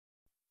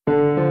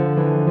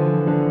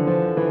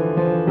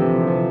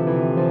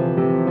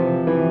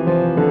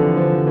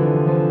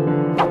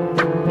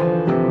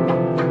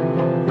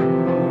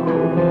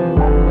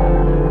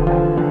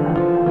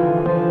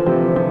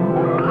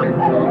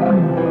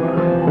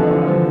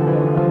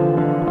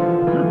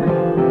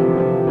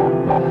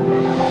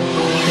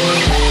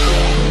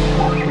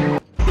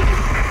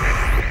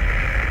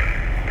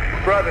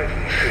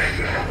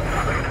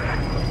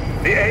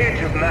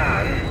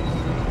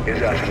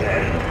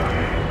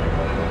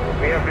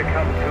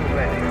become too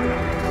many,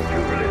 too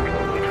little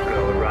to go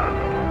around.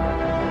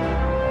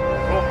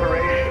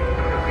 Cooperation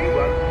could be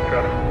one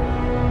trust.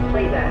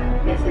 Playback,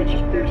 message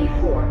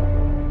 34.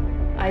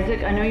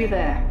 Isaac, I know you're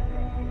there.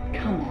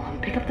 Come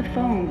on, pick up the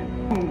phone.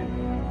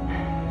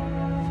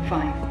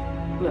 Fine.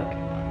 Look,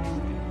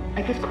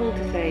 I just called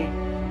to say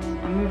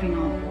I'm moving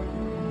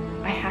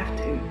on. I have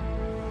to.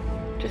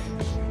 Just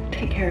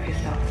take care of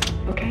yourself,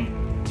 okay?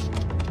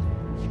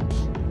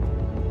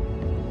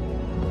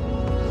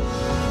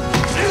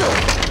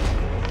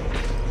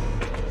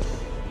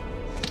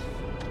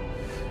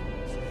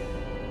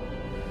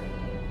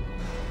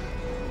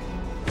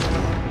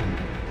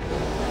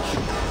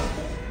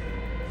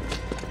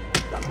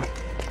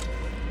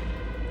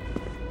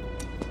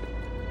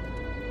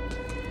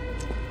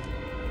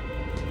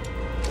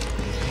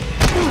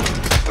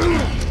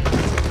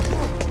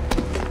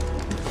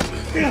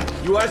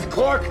 You Isaac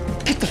Clarke?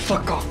 Get the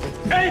fuck off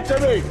me! Answer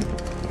me!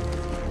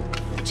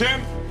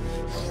 Tim?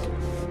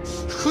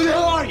 Who the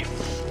hell are you?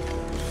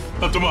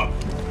 Lift him up.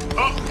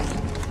 Up!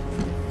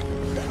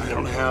 I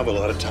don't have a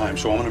lot of time,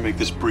 so I'm gonna make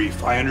this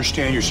brief. I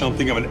understand you're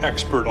something of an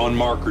expert on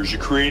markers. You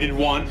created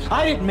one.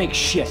 I didn't make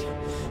shit.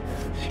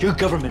 Your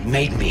government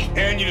made me.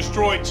 And you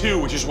destroyed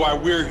two, which is why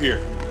we're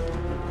here.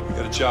 We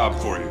got a job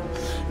for you.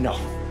 No.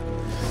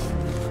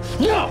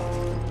 No!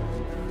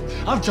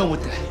 I'm done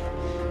with that.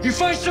 You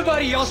find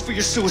somebody else for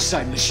your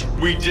suicide mission.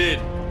 We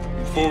did,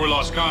 before we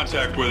lost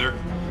contact with her.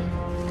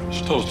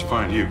 She told us to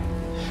find you.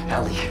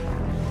 Ellie.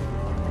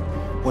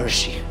 Where is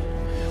she?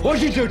 What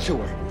did you do to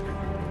her?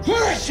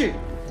 Where is she?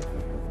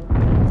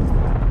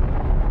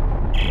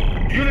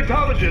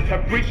 Unitologists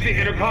have breached the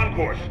inner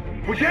concourse.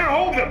 We can't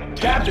hold them!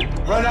 Captain,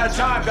 run out of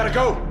time. Gotta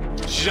go.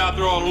 She's out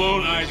there all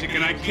alone, Isaac,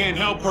 and I can't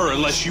help her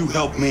unless you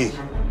help me.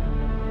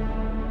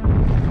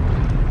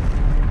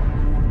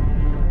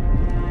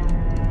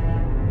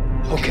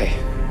 Okay.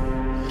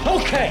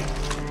 Okay!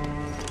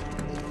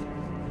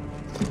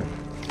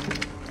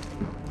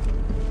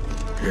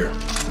 Here.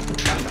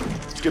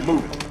 Let's get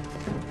moving.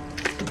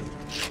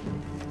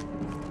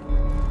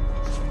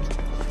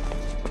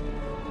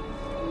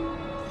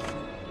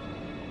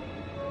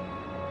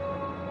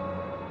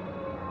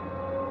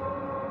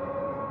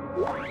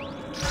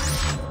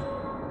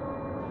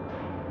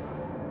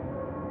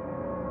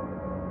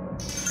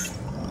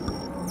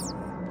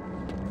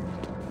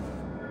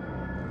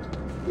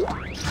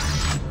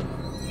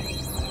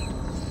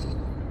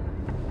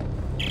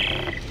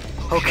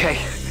 Okay,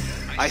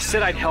 I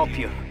said I'd help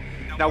you.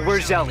 Now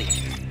where's Ellie?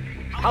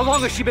 How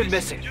long has she been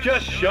missing?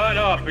 Just shut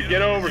up and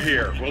get over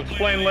here. We'll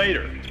explain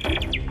later.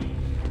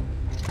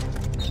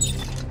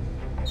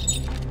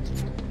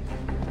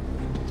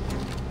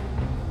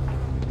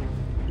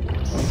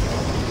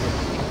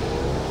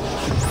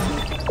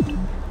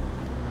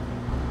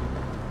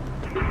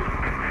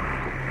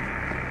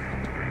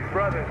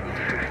 Brothers.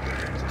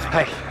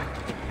 Hey,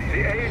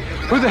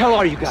 who the hell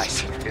are you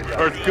guys?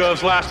 Earth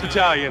Gov's last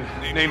battalion.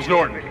 Name's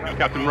Norton.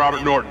 Captain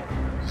Robert Norton.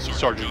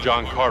 Sergeant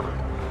John Carver.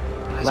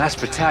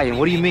 Last battalion,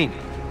 what do you mean?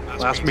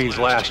 Last means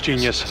last,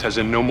 genius, as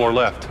in no more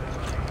left.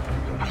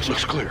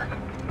 Looks clear.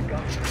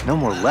 No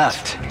more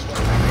left.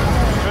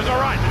 That's all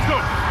right, let's go.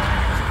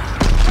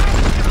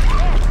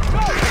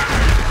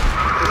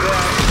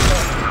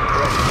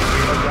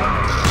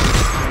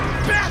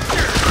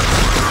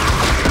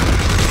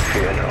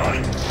 Fear not.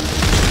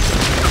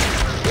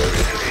 There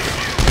is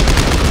reach.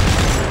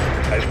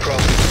 As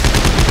promised.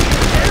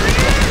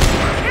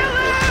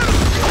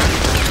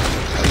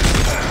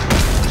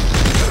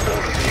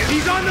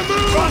 He's on the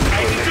move! Run,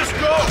 baby, just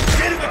go!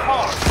 Get in the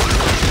car!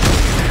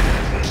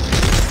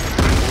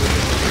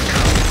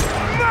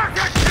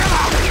 Marker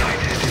killer!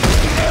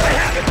 I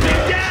have it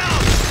pinned down!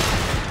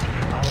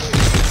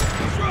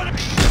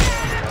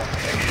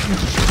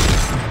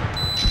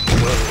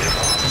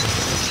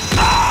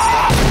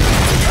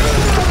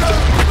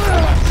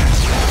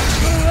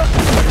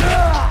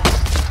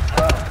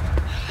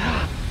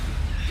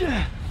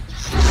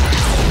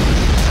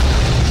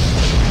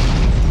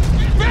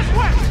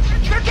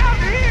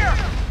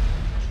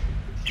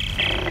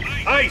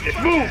 Isaac,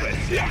 move it!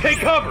 Take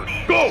cover!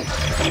 Go!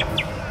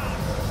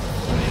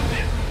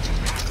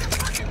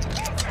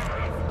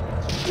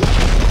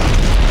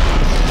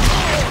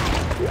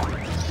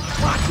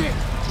 Watch it!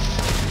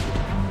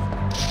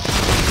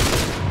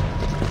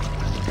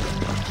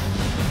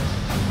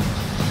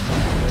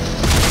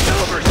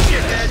 Over,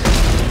 shithead!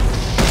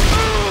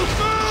 Move!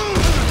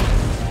 Move!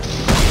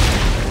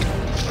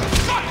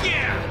 Fuck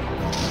yeah!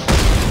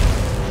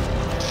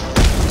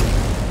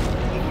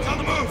 It's on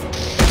the move!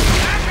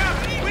 Back up!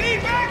 We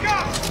need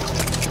backup!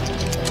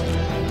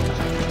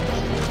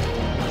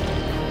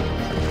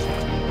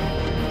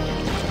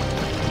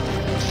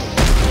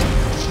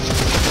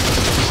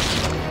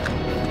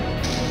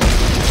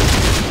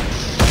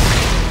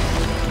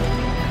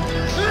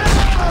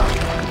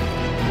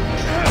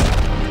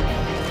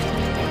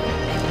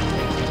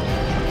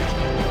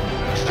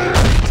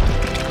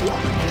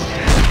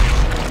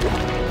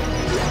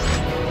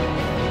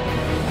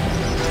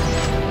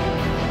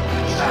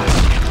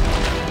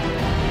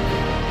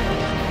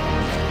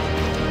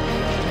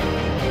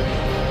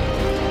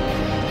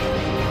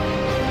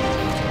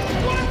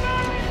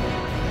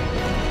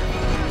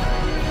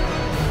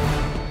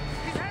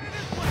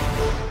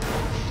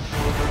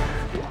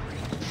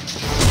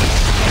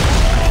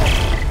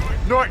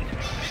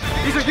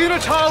 These are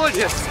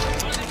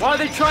unitologists! Why are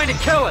they trying to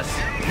kill us?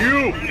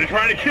 You! They're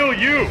trying to kill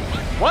you!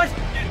 What?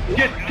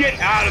 Get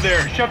out of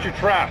there! Shut your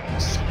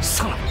trap!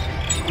 Son of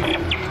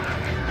a...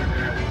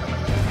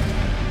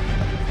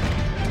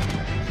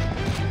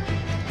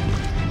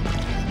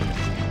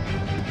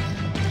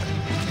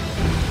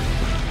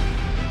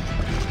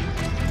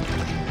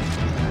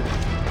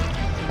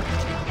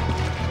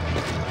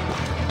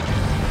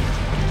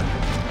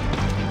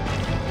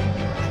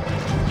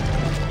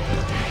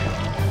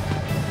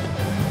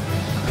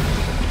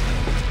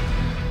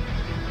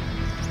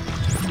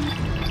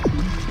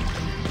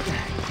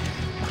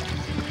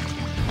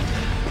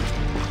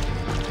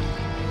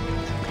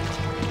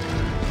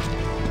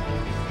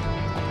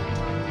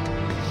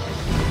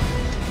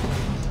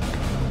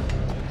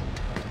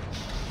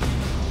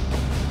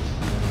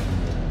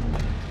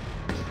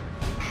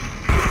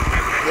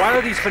 Why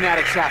do these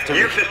fanatics after me?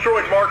 You've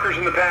destroyed markers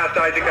in the past,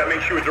 Isaac. That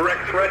makes you a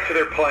direct threat to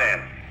their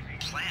plan.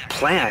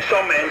 Plan?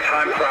 Some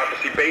end-time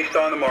prophecy based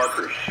on the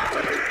markers.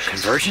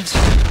 Convergence?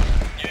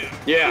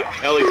 Yeah,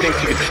 Ellie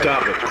thinks you can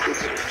stop it.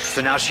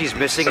 So now she's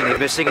missing and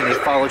they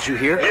followed you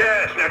here?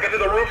 Yes, now get to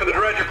the roof of the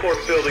Dredger Corp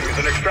building. There's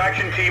an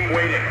extraction team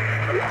waiting.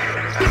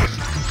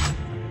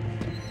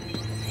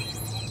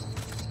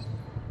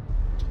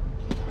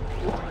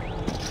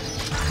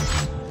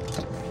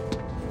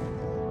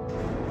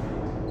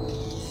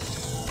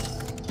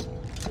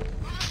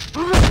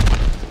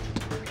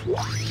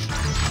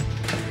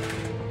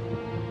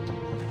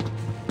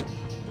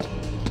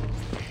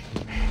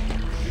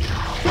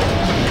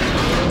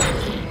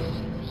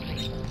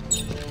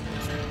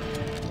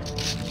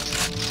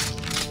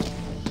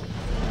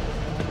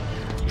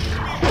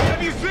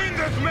 Have you seen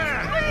this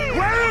man?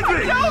 Where is he?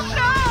 I don't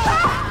know!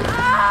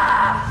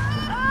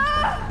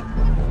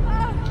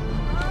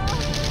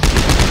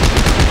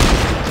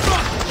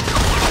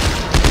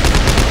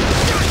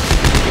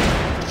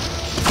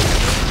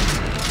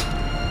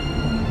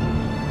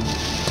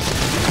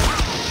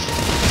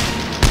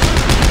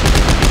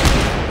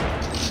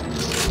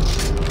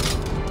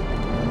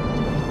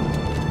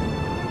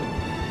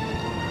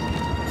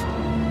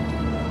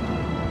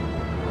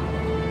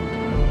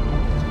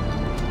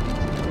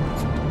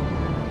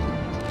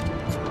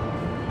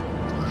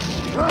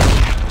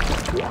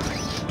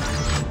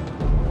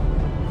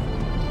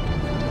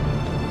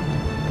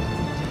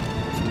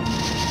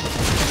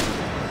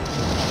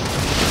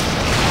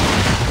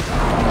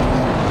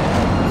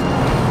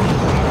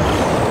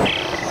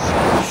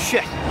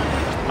 Shit!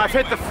 I've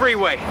hit the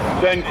freeway.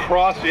 Then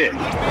cross it.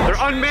 They're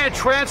unmanned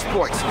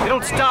transports. They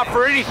don't stop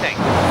for anything.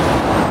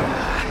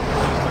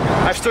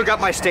 I've still got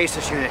my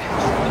stasis unit.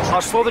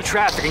 I'll slow the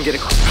traffic and get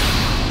it.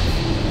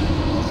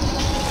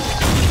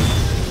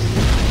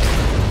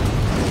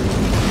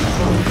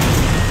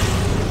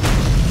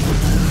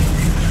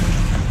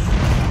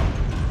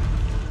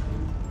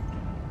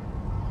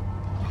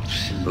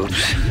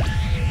 Oops.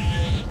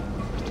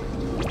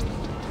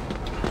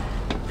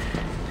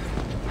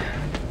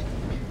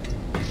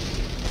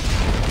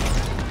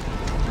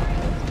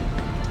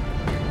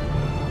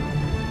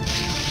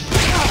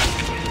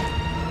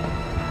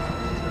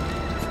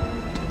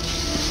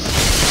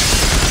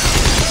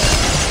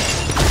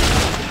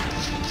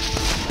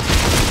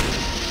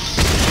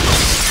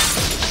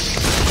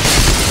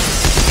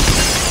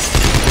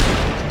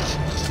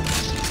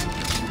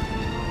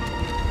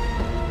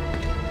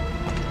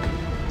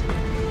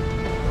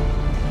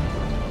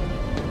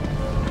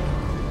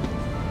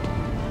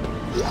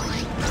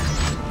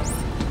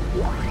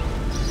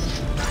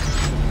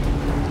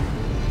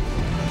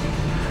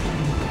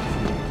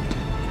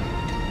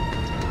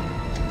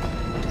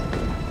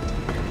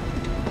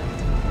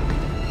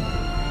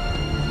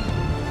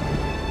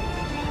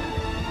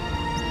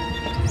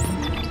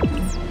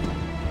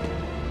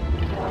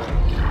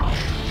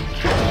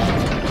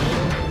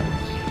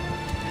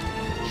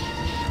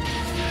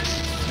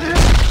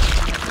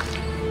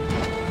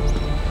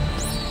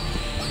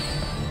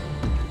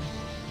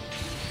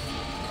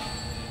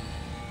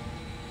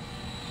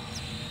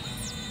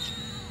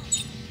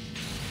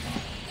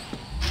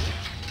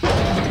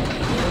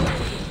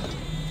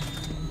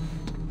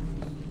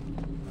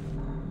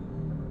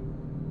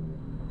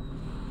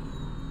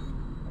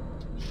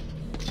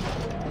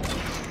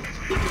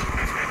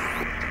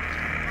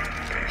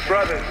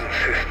 Brothers and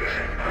sisters,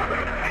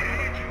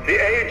 the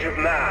age of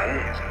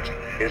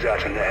man is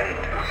at an end.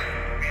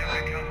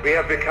 We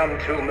have become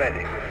too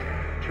many,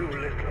 with too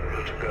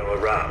little to go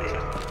around.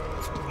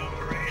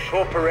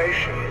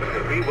 Corporations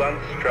that we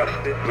once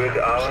trusted with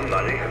our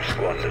money have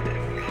squandered it.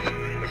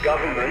 The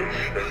governments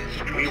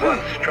that we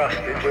once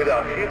trusted with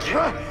our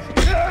future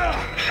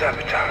have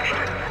sabotaged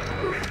it.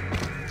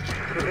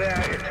 To their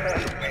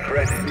eternal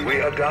credit,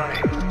 we are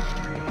dying.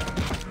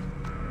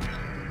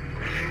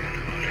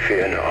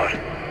 Fear not.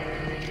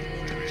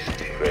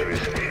 There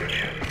is a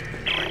future.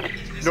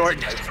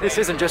 Norton, this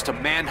isn't just a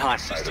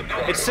manhunt.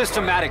 It's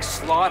systematic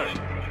slaughter.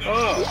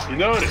 Oh, you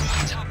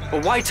noticed?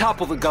 But why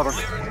topple the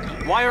government?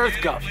 Why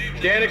EarthGov?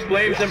 Danix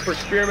blames them for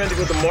experimenting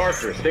with the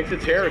markers. Thinks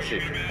it's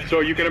heresy. So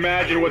you can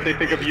imagine what they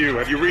think of you.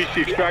 Have you reached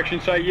the extraction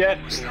site yet?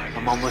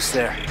 I'm almost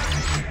there.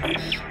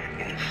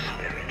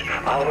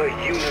 Our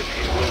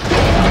unity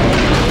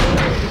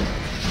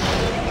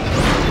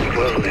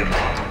will live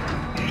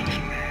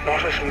on.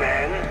 Not as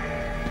man,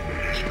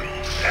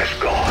 as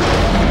God.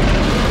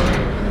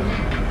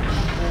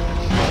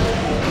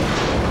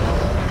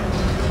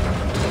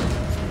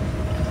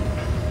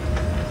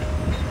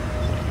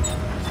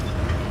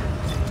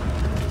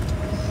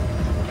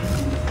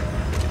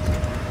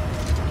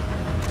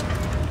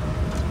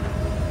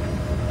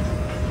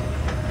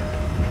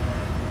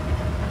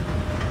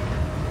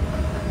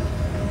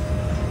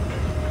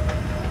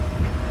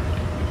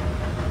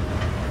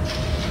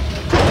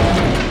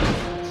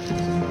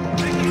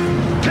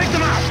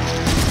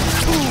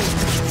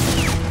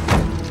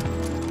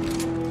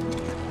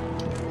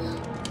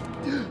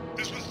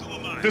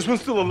 This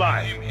one's still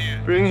alive.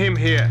 Bring him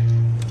here.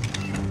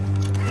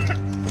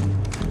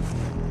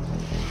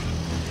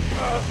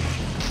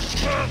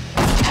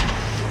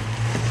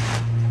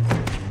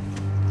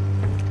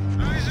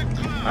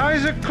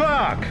 Isaac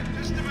Clarke.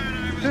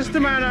 Just the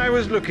man I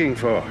was looking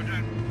for.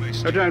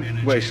 Oh,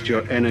 don't waste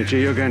your energy.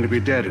 You're going to be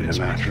dead in a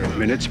matter of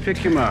minutes. Pick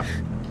him up.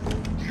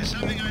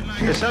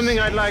 There's something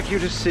I'd like you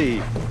to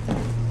see.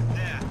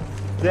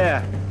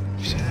 There.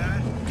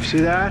 You see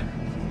that?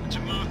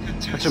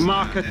 It's a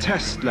marker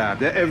test lab.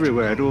 They're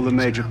everywhere at all the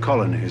major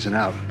colonies and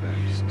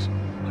outposts.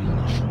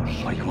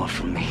 What do you want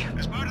from me?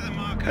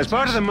 As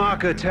part of the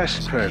marker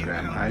test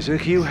program,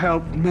 Isaac, you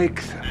helped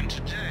make them.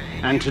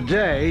 And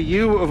today,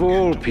 you of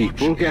all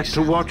people get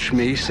to watch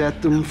me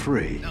set them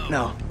free.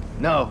 No.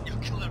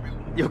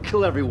 You'll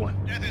kill everyone.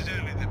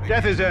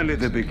 Death is only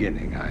the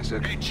beginning,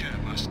 Isaac.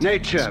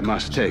 Nature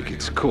must take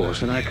its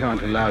course, and I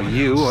can't allow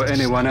you or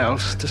anyone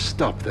else to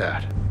stop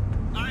that.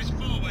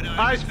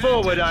 Eyes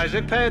forward,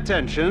 Isaac. Pay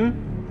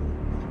attention.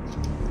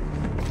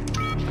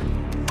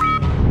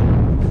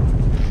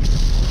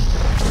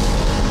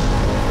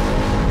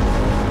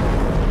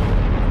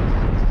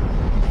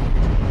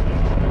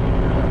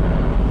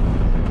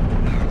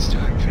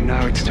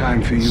 Now it's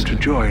time for you to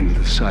join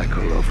the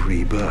cycle of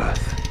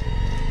rebirth.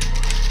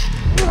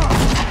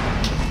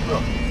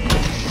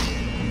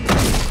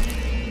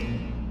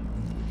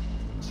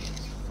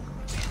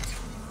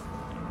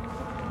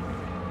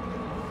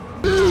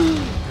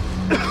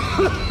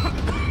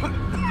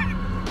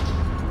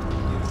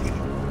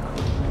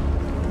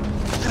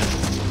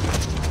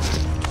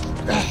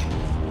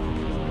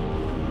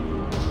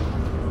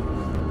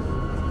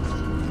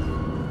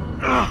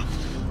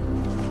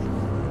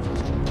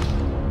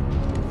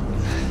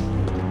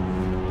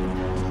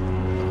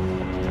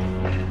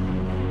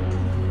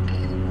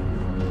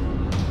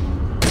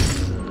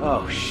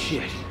 Oh,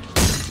 shit.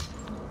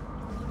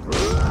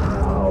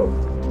 Wow.